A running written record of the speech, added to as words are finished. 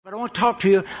want to talk to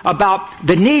you about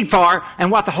the need for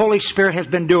and what the Holy Spirit has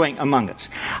been doing among us.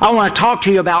 I want to talk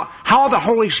to you about how the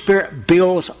Holy Spirit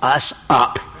builds us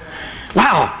up.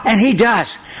 Wow, and He does.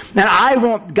 And I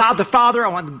want God the Father, I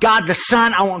want God the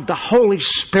Son, I want the Holy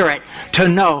Spirit to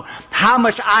know how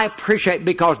much I appreciate,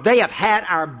 because they have had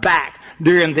our back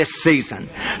during this season.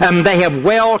 They have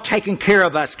well taken care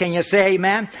of us. Can you say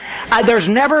amen? There's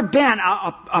never been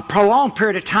a prolonged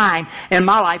period of time in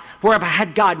my life where I've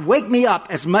had God wake me up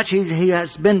as much as He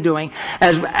has been doing,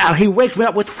 as He wakes me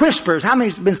up with whispers. How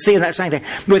many's been seeing that same thing?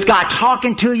 With God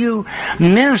talking to you,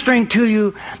 ministering to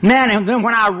you. Man, and then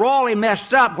when I royally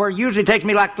messed up, where it usually takes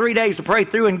me like 3 days to pray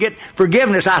through and get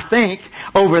forgiveness, I think,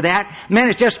 over that. Man,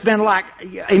 it's just been like,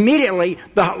 immediately,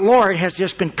 the Lord has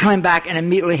just been coming back and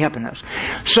immediately helping us.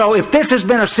 So if this has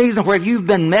been a season where you've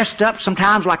been messed up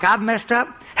sometimes like I've messed up,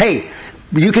 hey,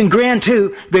 you can grin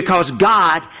too, because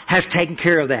God has taken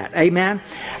care of that. Amen?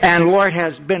 And the Lord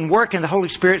has been working, the Holy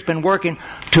Spirit's been working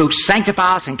to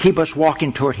sanctify us and keep us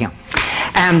walking toward Him.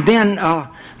 And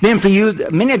then for you,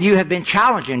 many of you have been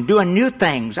challenging, doing new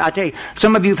things. I tell you,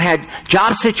 some of you have had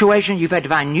job situations, you've had to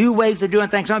find new ways of doing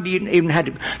things. Some of you even had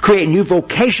to create new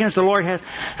vocations the Lord has.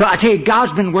 So I tell you,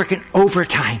 God's been working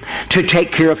overtime to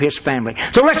take care of His family.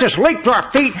 So let's just leap to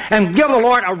our feet and give the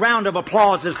Lord a round of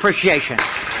applause as appreciation.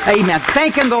 Amen.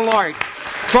 Thanking the Lord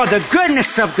for the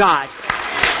goodness of God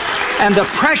and the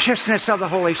preciousness of the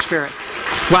Holy Spirit.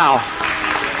 Wow.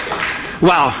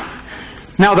 Wow.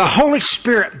 Now, the Holy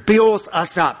Spirit builds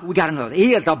us up. We got to know that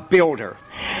He is a builder.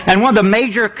 And one of the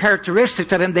major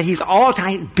characteristics of Him, that He's all the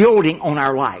time building on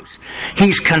our lives.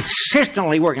 He's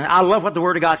consistently working. I love what the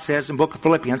Word of God says in the book of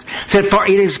Philippians. It said, for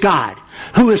it is God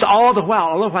who is all the while.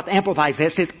 I love what the Amplified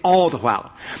says. It says all the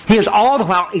while. He is all the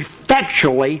while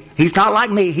effectually. He's not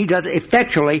like me. He does it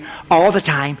effectually all the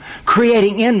time,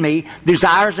 creating in me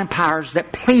desires and powers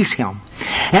that please Him.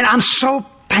 And I'm so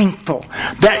thankful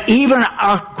that even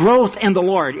our growth in the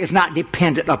Lord is not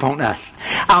dependent upon us.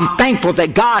 I'm thankful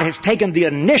that God has taken the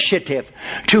initiative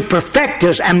to perfect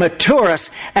us and mature us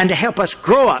and to help us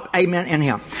grow up, amen, in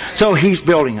Him. So He's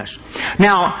building us.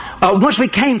 Now, once we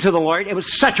came to the Lord, it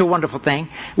was such a wonderful thing.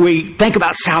 We think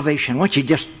about salvation. I want you to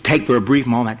just take for a brief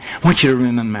moment. I want you to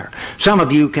remember. Some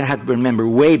of you can have to remember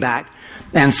way back.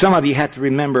 And some of you have to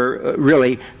remember,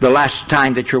 really, the last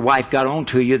time that your wife got on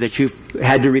to you, that you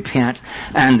had to repent,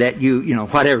 and that you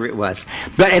whatever it was.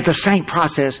 But at the same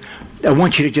process, I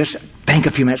want you to just think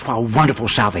a few minutes what a wonderful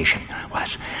salvation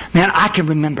was. Man, I can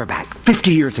remember back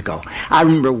 50 years ago. I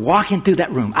remember walking through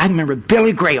that room. I remember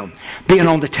Billy Graham being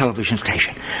on the television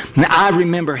station. Now, I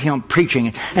remember him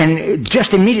preaching, and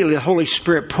just immediately the Holy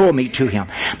Spirit pulled me to him.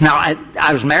 Now,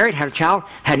 I was married, had a child,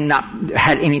 had not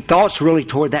had any thoughts really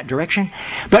toward that direction,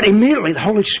 but immediately the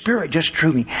Holy Spirit just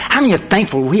drew me. How many are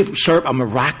thankful we serve a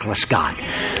miraculous God?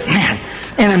 Man.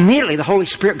 And immediately the Holy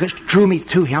Spirit just drew me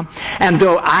to Him. And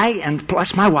though I, and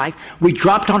plus my wife, we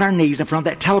dropped on our knees in front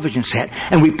of that television set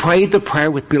and we prayed the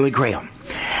prayer with Billy Graham.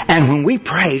 And when we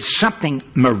prayed, something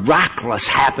miraculous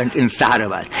happened inside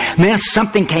of us. Man,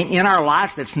 something came in our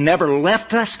lives that's never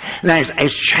left us, that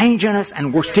is changing us,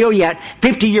 and we're still yet,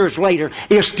 50 years later,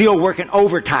 is still working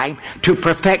overtime to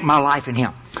perfect my life in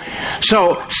Him.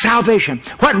 So, salvation.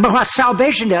 What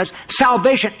salvation does,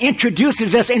 salvation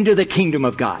introduces us into the kingdom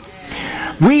of God.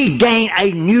 We gain a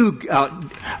new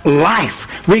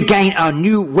life. We gain a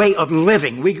new way of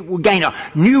living. We gain a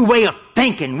new way of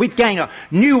thinking. We gain a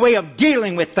new way of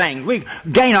dealing with things. We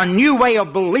gain a new way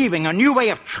of believing, a new way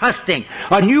of trusting,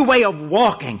 a new way of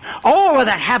walking. All of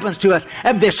that happens to us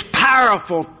of this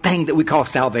powerful thing that we call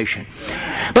salvation.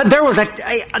 But there was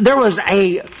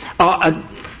a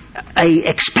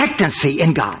expectancy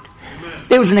in God.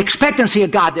 There was an expectancy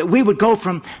of God that we would go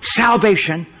from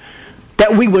salvation,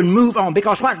 that we would move on.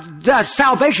 Because what does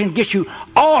salvation gets you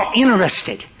all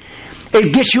interested.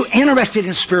 It gets you interested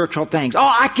in spiritual things. Oh,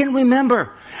 I can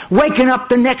remember waking up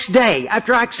the next day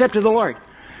after I accepted the Lord.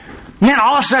 Man,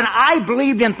 all of a sudden I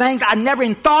believed in things I never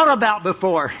even thought about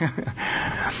before.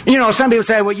 Some people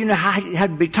say, well, how you had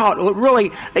to be taught. Well,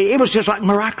 really, it was just like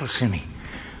miraculous to me.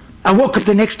 I woke up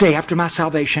the next day after my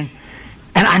salvation,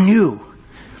 and I knew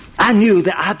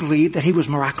that I believed that He was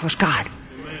miraculous God.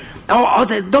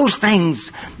 Those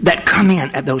things that come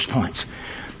in at those points.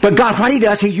 But God, what He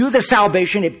does, He uses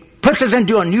salvation, it puts us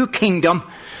into a new kingdom,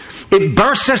 it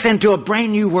bursts us into a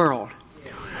brand new world.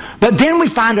 But then we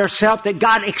find ourselves that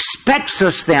God expects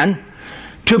us then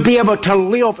to be able to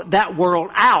live that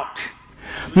world out.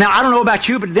 Now, I don't know about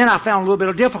you, but then I found a little bit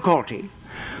of difficulty.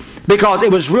 Because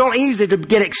it was real easy to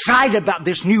get excited about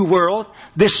this new world,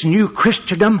 this new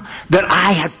Christendom that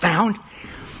I had found.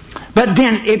 But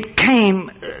then it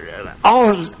came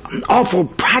awful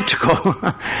practical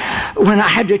when I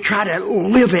had to try to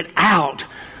live it out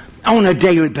on a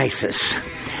daily basis.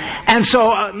 And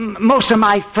so most of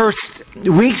my first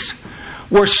weeks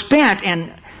were spent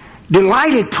in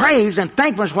delighted praise and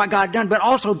thankfulness for what God had done, but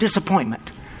also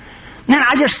disappointment. Man,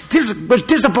 I just was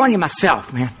disappointing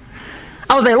myself, man.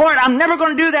 I was like, Lord, I'm never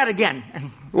going to do that again.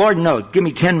 And Lord knows, give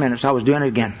me 10 minutes, I was doing it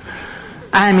again.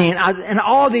 I mean, and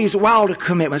all these wild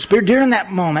commitments. But during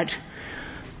that moment,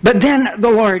 but then the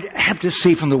Lord had to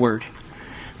see from the Word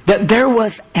that there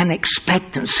was an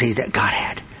expectancy that God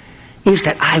had, is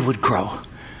that I would grow.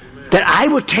 That I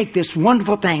would take this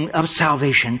wonderful thing of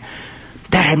salvation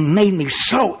that had made me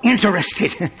so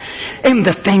interested in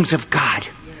the things of God.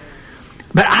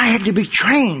 But I had to be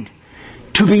trained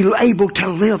to be able to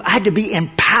live. I had to be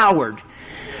empowered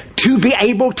to be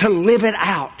able to live it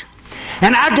out.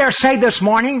 And I dare say this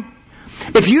morning,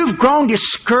 if you've grown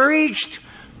discouraged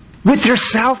with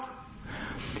yourself,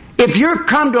 if you've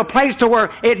come to a place to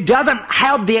where it doesn't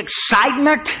have the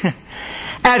excitement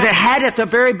as it had at the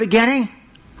very beginning,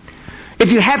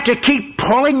 if you have to keep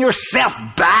pulling yourself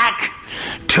back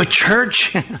to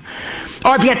church,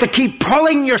 or if you have to keep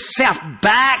pulling yourself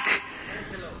back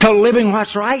to living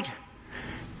what's right,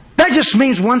 that just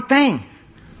means one thing.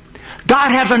 God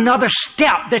has another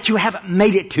step that you haven't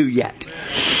made it to yet.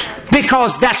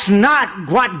 Because that's not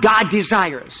what God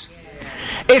desires.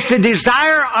 It's the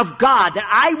desire of God that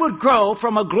I would grow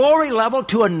from a glory level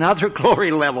to another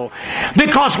glory level.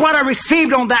 Because what I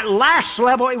received on that last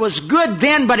level, it was good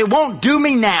then, but it won't do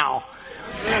me now.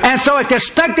 And so it's the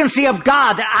expectancy of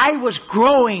God that I was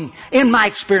growing in my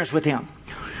experience with Him.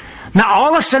 Now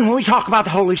all of a sudden when we talk about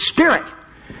the Holy Spirit,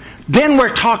 then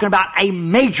we're talking about a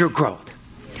major growth.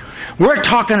 We're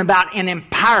talking about an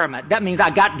empowerment. That means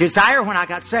I got desire when I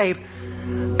got saved,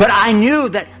 but I knew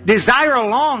that desire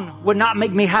alone would not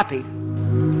make me happy.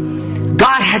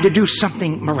 God had to do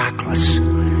something miraculous.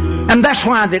 And that's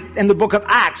why in the book of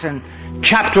Acts, in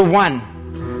chapter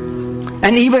 1,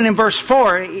 and even in verse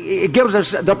 4, it gives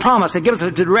us the promise. It gives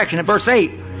us the direction. In verse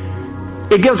 8,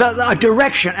 it gives us a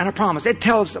direction and a promise. It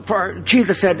tells, for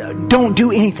Jesus said, don't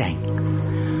do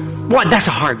anything. Boy, that's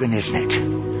a hard one, isn't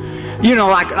it? You know,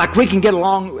 like we can get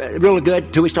along really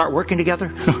good till we start working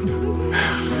together.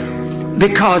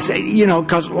 Because a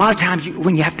lot of times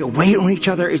when you have to wait on each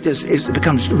other, it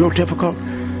becomes real difficult.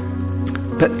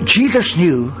 But Jesus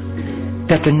knew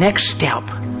that the next step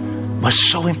was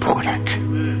so important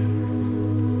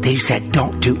that He said,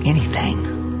 don't do anything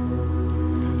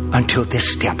until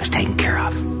this step is taken care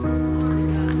of.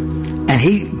 And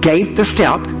He gave the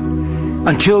step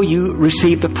until you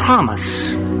receive the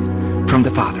promise from the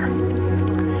Father.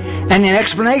 And in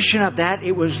explanation of that,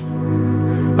 it was,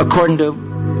 according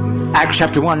to Acts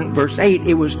chapter 1, verse 8,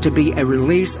 it was to be a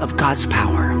release of God's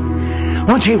power. I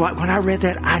want to tell you what, when I read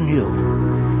that, I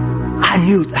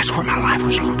knew that's where my life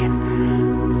was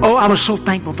looking. Oh, I was so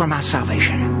thankful for my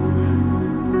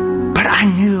salvation. But I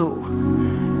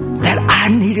knew that I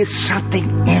needed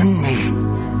something in me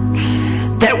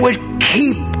that would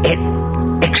keep it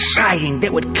exciting,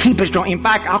 that would keep us going. In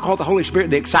fact, I'll call the Holy Spirit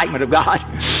the excitement of God.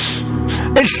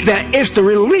 It's the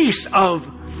release of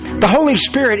the Holy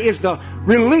Spirit is the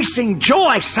releasing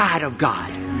joy side of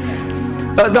God.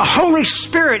 The Holy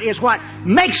Spirit is what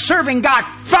makes serving God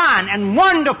fun and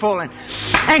wonderful and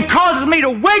causes me to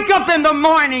wake up in the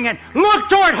morning and look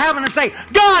toward heaven and say,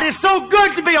 God, it's so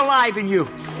good to be alive in you.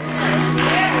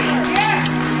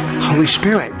 Holy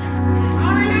Spirit.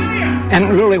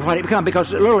 And really what it becomes,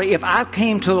 because literally if I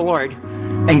came to the Lord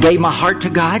and gave my heart to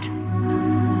God,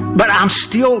 but I'm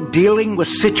still dealing with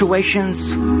situations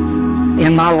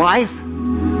in my life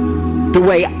the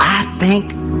way I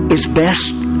think is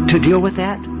best to deal with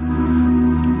that,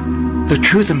 the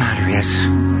truth of the matter is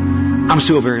I'm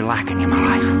still very lacking in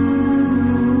my life.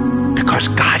 Because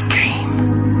God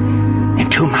came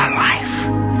into my life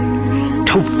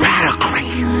to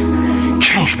radically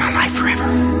change my life forever.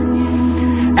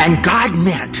 And God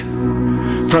meant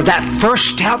for that first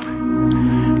step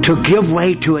to give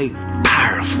way to a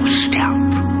powerful step.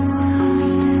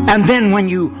 And then when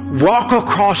you walk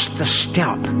across the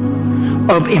step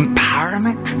of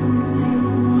empowerment,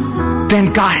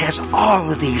 then God has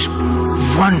all of these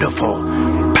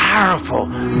wonderful, powerful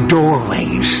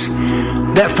doorways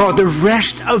that for the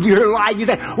rest of your life you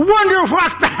say, wonder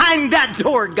what's behind that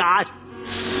door, God.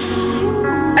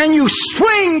 And you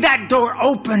swing that door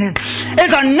open and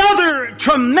it's another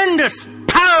tremendous,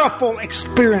 powerful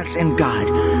experience in God.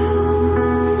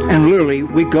 And literally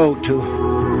we go to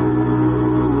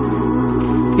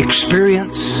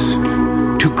experience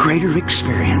to greater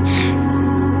experience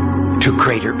to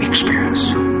greater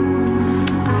experience.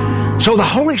 So the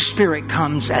Holy Spirit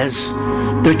comes as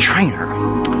the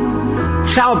trainer.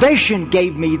 Salvation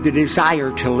gave me the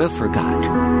desire to live for God.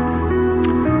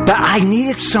 But I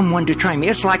needed someone to train me.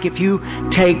 It's like if you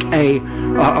take a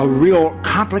real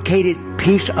complicated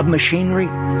piece of machinery.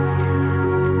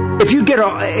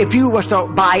 If you was to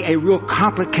buy a real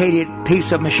complicated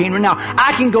piece of machinery, now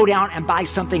I can go down and buy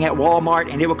something at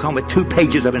Walmart and it will come with 2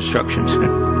 pages of instructions.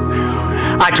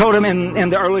 I told him in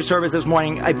the early service this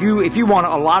morning, if you want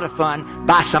a lot of fun,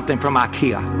 buy something from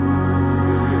IKEA.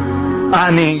 I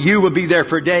mean, you will be there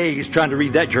for days trying to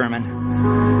read that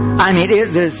German. I mean,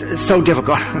 it is so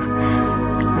difficult.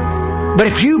 But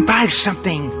if you buy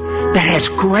something that has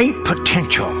great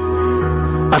potential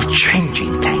of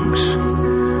changing things,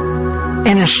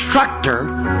 an instructor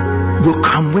will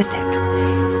come with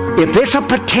it. If it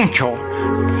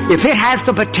has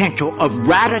the potential of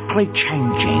radically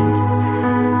changing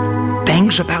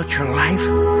things about your life,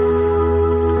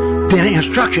 then an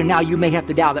instruction, now you may have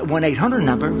to dial that 1-800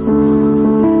 number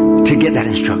to get that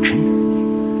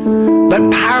instruction.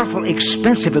 But powerful,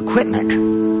 expensive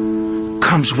equipment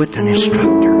comes with an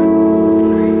instructor.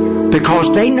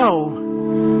 Because they know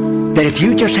that if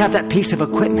you just have that piece of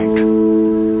equipment,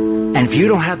 and if you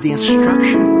don't have the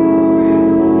instruction,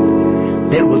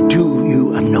 that will do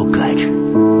you of no good.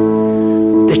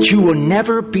 That you will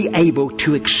never be able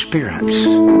to experience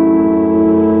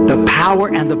the power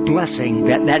and the blessing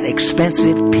that that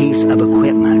expensive piece of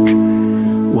equipment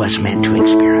was meant to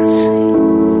experience.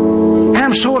 And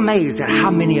I'm so amazed at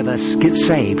how many of us get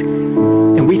saved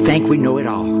and we think we know it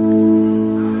all.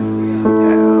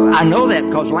 I know that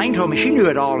because Lane told me she knew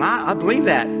it all, and I believe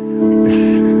that.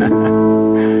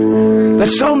 But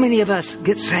so many of us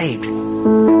get saved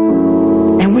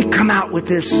and we come out with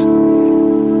this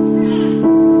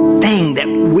thing that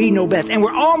we know best, and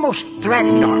we're almost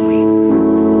threatened, aren't we?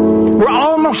 We're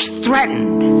almost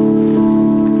threatened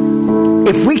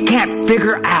if we can't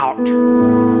figure out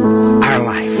our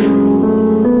life.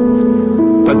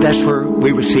 But that's where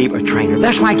we receive a trainer.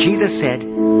 That's why Jesus said,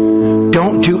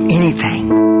 don't do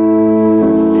anything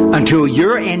until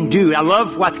you're endued. I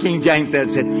love what King James said,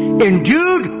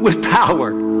 endued with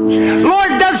power.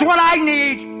 Lord, that's what I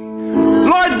need.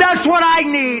 Lord, that's what I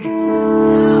need.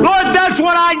 Lord, that's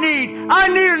what I need. I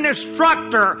need an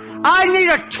instructor. I need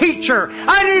a teacher.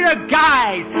 I need a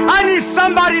guide. I need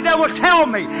somebody that will tell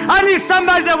me. I need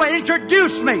somebody that will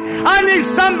introduce me. I need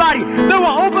somebody that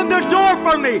will open the door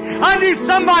for me. I need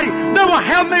somebody that will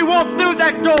help me walk through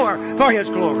that door for His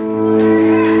glory.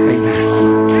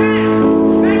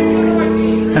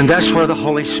 Amen. And that's where the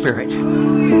Holy Spirit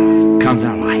comes in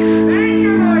our life.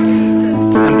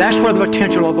 And that's where the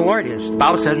potential of the Lord is. The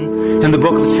Bible says in the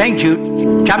book of St.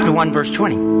 Jude, chapter 1, verse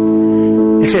 20,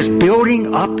 it says,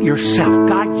 building up yourself.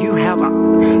 God, you have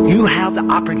the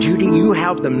opportunity, you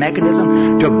have the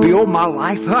mechanism to build my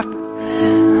life up.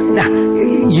 Now,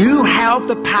 you have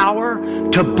the power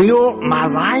to build my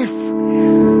life.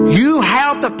 You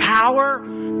have the power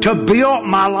to build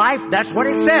my life. That's what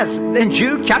it says in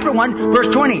Jude chapter 1, verse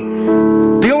 20.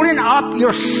 Building up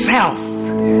yourself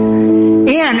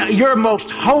in your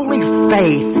most holy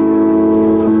faith,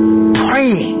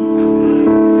 praying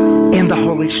in the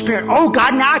Holy Spirit. Oh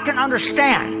God, now I can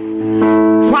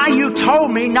understand why you told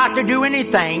me not to do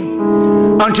anything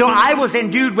until I was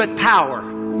endued with power.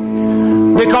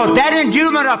 Because that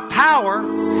endowment of power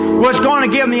was going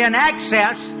to give me an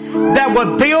access that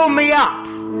would build me up.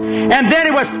 And then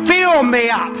it would fill me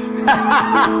up.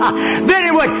 Then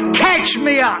it would catch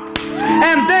me up.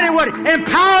 And then it would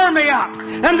empower me up.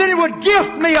 And then it would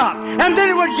gift me up. And then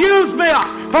it would use me up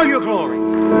for your glory.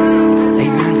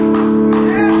 Amen.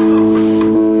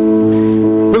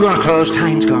 We're going to close.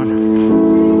 Time's gone.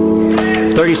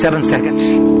 37 seconds.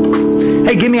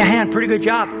 Hey, give me a hand. Pretty good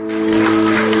job.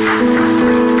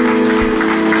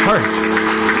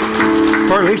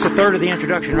 For at least a third of the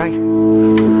introduction, right?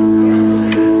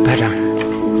 But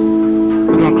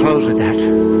we're going to close with that.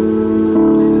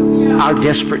 Our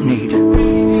desperate need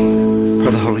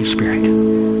for the Holy Spirit.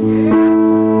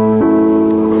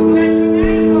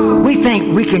 We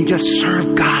think we can just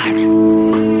serve God.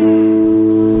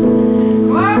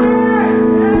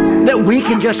 That we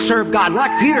can just serve God.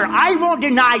 Like Peter, I won't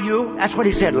deny you. That's what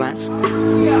he said, Lance.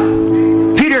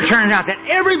 Peter turned around and said,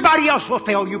 everybody else will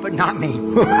fail you, but not me.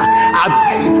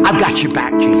 I've got your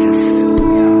back, Jesus.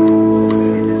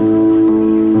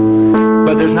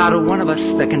 But there's not a one of us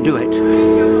that can do it.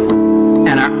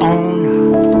 And our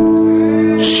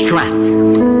own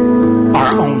strength,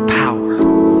 our own power,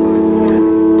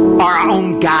 our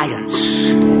own guidance.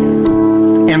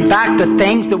 In fact, the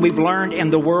things that we've learned in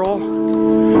the world,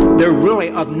 they're really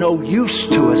of no use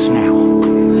to us now.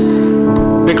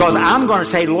 Because I'm going to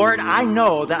say, Lord, I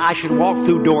know that I should walk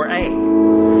through door A.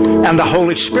 And the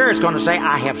Holy Spirit's going to say,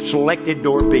 I have selected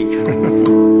door B.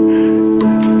 And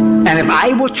if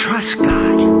I will trust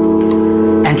God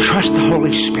and trust the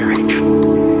Holy Spirit,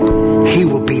 He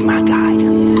will be my guide.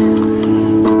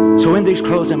 So in these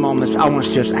closing moments, I want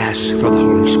to just ask for the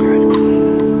Holy Spirit.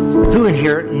 Who in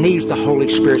here needs the Holy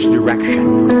Spirit's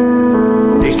direction?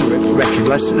 Needs the direction.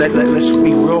 Let's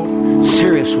be real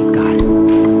serious with God.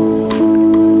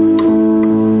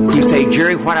 You say,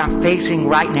 Jerry, what I'm facing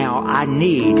right now, I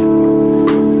need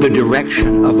the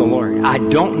direction of the Lord. I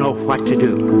don't know what to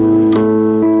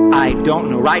do. I don't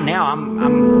know. Right now,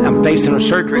 I'm facing a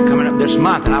surgery coming up this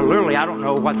month, and I don't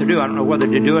know what to do. I don't know whether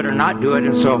to do it or not do it.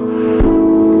 And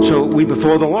so we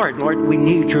before the Lord, we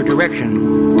need your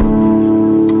direction.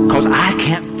 Because I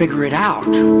can't figure it out.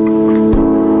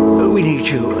 We need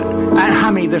you. And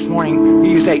how many this morning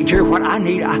you say, Jerry, what I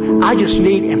need, I just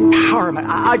need empowerment.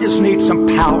 I just need some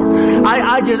power.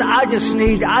 I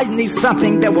need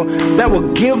something that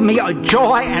will give me a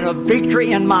joy and a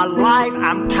victory in my life.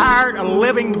 I'm tired of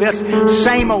living this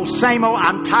same old.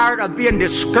 I'm tired of being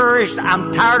discouraged.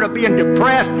 I'm tired of being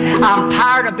depressed. I'm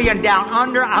tired of being down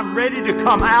under. I'm ready to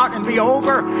come out and be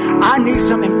over. I need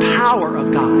some empower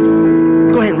of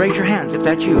God. Go ahead and raise your hands if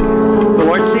that's you. The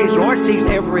Lord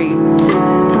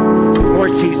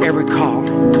sees every call.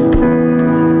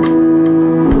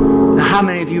 Now, how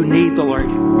many of you need the Lord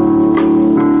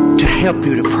to help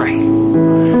you to pray?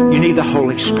 You need the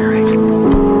Holy Spirit.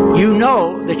 You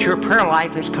know that your prayer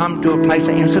life has come to a place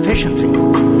of insufficiency.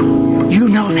 You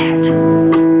know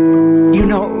that. You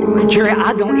know, Jerry,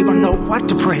 I don't even know what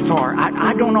to pray for.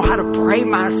 I don't know how to pray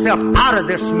myself out of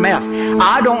this mess.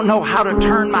 I don't know how to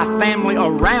turn my family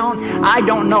around. I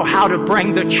don't know how to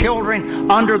bring the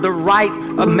children under the right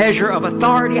measure of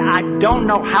authority. I don't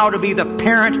know how to be the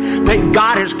parent that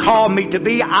God has called me to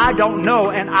be. I don't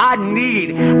know, and I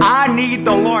need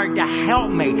the Lord to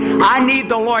help me. I need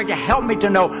the Lord to help me to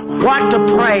know what to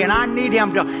pray, and I need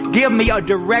Him to give me a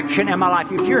direction in my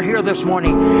life. If you're here this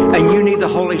morning and you need the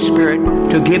Holy Spirit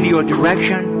to give you a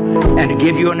direction and to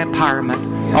give you an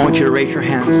empowerment, I want you to raise your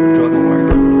hands before the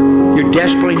Lord. You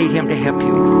desperately need Him to help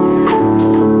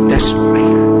you. Desperately.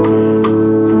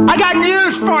 I got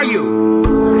news for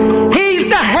you. He's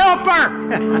the helper.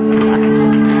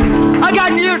 I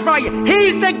got news for you.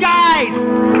 He's the guide.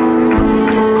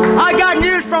 I got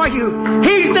news for you.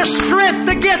 He's the strength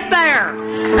to get there.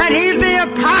 And He's the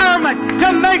empowerment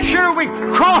to make sure we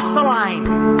cross the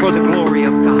line for the glory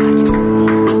of God.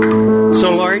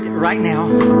 So Lord, right now,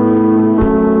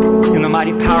 in the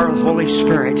mighty power of the Holy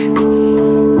Spirit,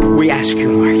 we ask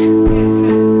you, Lord.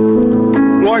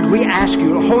 Lord, we ask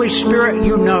you, Holy Spirit,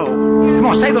 you know. Come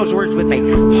on, say those words with me.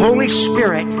 Holy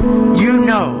Spirit, you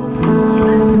know.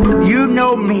 You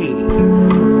know me.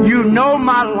 You know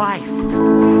my life.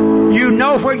 You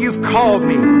know where you've called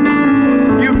me.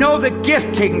 You know the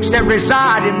giftings that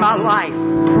reside in my life.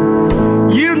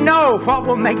 You know what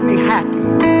will make me happy.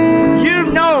 You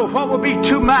know what will be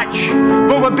too much,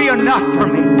 what will be enough for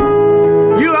me.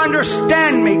 You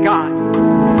understand me, God.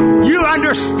 You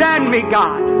understand me,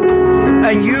 God.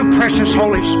 And you, precious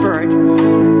Holy Spirit,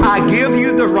 I give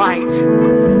you the right.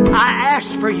 I ask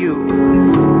for you.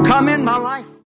 Come in my life.